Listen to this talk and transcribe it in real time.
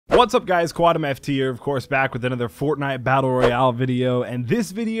What's up guys, Quadmft here, of course back with another Fortnite Battle Royale video, and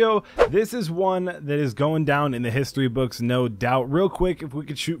this is one that is going down in the history books, no doubt. Real quick, if we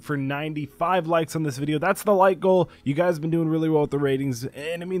could shoot for 95 likes on this video, that's the like goal. You guys have been doing really well with the ratings,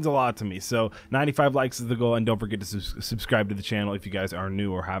 and it means a lot to me, so 95 likes is the goal, and don't forget to subscribe to the channel if you guys are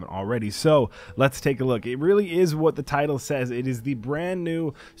new or haven't already. So let's take a look. It really is what the title says. It is the brand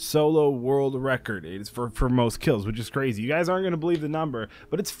new solo world record. It is for most kills, which is crazy. You guys aren't going to believe the number,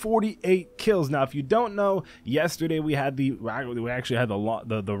 but it's 48 kills. Now, if you don't know, yesterday we actually had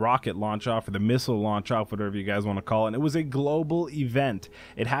the rocket launch off, or the missile launch off, whatever you guys want to call it. And it was a global event.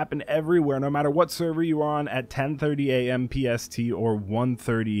 It happened everywhere, no matter what server you were on, at 10:30 a.m. PST or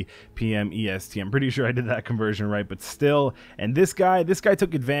 1:30 p.m. EST. I'm pretty sure I did that conversion right, but still. And this guy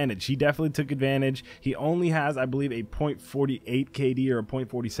took advantage. He definitely took advantage. He only has, I believe, a 0.48 KD or a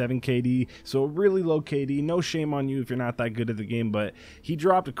 0.47 KD, so really low KD. No shame on you if you're not that good at the game, but he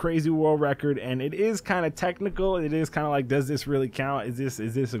dropped a crazy world record, and it is kind of technical. It is kind of like, does this really count? Is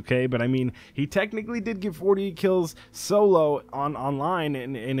this okay? But I mean, he technically did get 48 kills solo online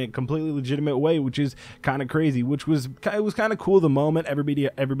in a completely legitimate way, which is kind of crazy. It was kind of cool, the moment everybody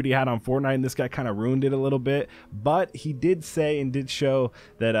had on Fortnite, and this guy kind of ruined it a little bit. But he did say and did show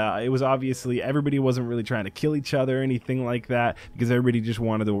that it was obviously everybody wasn't really trying to kill each other or anything like that, because everybody just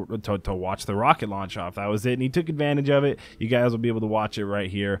wanted to watch the rocket launch off. That was it, and he took advantage of it. You guys will be able to watch it right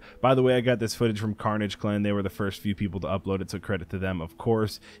here. By the way, I got this footage from Carnage Clan. They were the first few people to upload it, so credit to them, of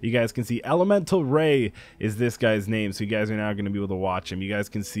course. You guys can see Elemental Ray is this guy's name, so you guys are now going to be able to watch him. You guys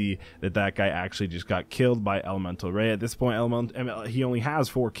can see that guy actually just got killed by Elemental Ray. At this point, he only has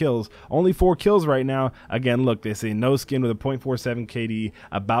 4 kills. Only 4 kills right now. Again, look, they say no skin with a 0.47 KD,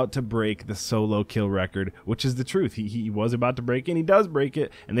 about to break the solo kill record, which is the truth. He was about to break it, and he does break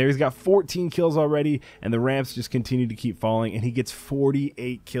it, and there he's got 14 kills already, and the ramps just continue to keep falling, and he gets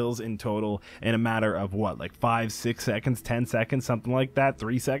 48 kills in total in a matter of what, like 5, 6 seconds, 10 seconds, something like that,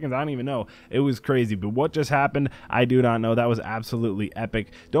 3 seconds, I don't even know. It was crazy. But what just happened, I do not know. That was absolutely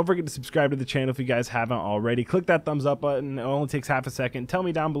epic. Don't forget to subscribe to the channel if you guys haven't already. Click that thumbs up button. It only takes half a second. Tell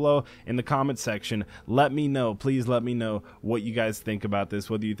me down below in the comment section, let me know, please let me know what you guys think about this,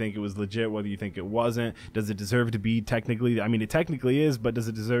 whether you think it was legit, whether you think it wasn't. Does it deserve to be technically, I mean, it technically is, but does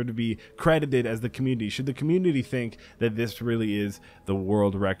it deserve to be credited as the community? Should the community think that this really is the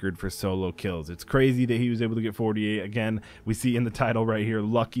world record for solo kills? It's crazy that he was able to get 48. Again, we see in the title right here,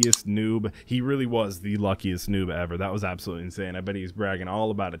 luckiest noob. He really was the luckiest noob ever. That was absolutely insane. I bet he's bragging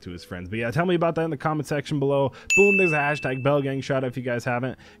all about it to his friends. But yeah, tell me about that in the comment section below. Boom, there's a hashtag BellGang shout out. If you guys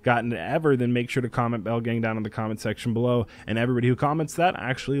haven't gotten it ever, then make sure to comment BellGang down in the comment section below, and everybody who comments that, I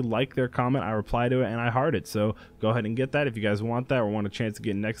actually like their comment, I reply to it, and I heart it. So go ahead and get that if you guys want that, or want a chance to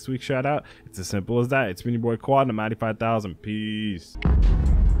get next week's shout out. It's as simple as that. It's been your boy Quad, and I'm 95,000. Peace.